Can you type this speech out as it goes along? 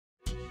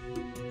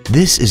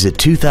This is a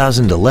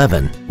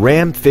 2011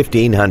 Ram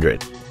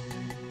 1500.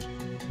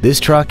 This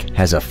truck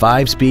has a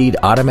 5-speed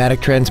automatic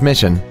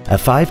transmission, a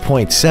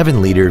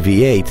 5.7-liter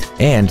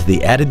V8, and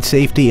the added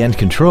safety and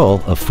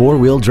control of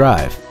 4-wheel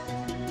drive.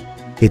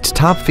 Its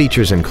top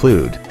features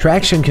include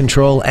traction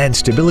control and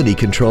stability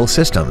control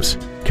systems,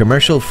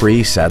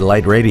 commercial-free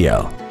satellite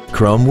radio,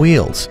 chrome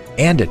wheels,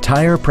 and a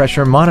tire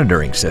pressure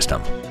monitoring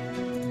system.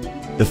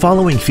 The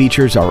following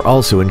features are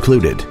also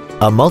included: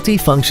 a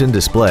multi-function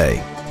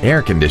display,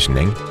 air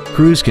conditioning,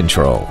 cruise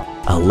control,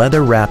 a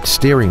leather-wrapped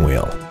steering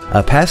wheel,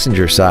 a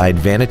passenger side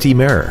vanity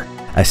mirror,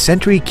 a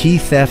Sentry key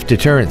theft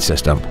deterrent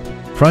system,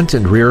 front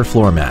and rear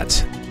floor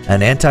mats,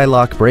 an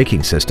anti-lock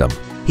braking system,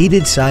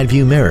 heated side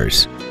view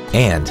mirrors,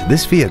 and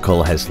this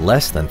vehicle has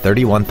less than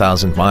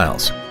 31,000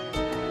 miles.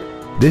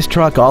 This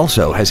truck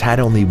also has had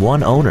only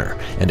one owner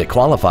and it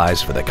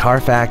qualifies for the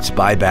Carfax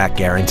buyback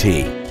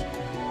guarantee.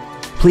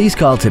 Please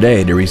call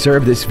today to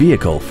reserve this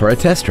vehicle for a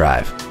test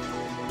drive.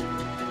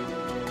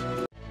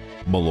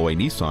 Melloy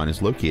Nissan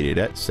is located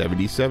at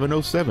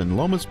 7707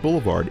 Lomas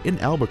Boulevard in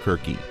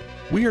Albuquerque.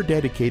 We are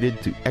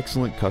dedicated to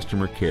excellent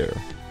customer care.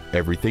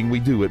 Everything we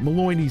do at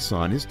Melloy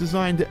Nissan is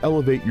designed to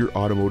elevate your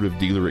automotive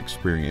dealer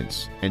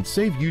experience and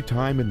save you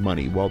time and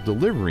money while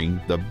delivering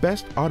the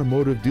best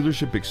automotive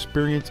dealership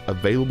experience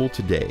available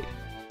today.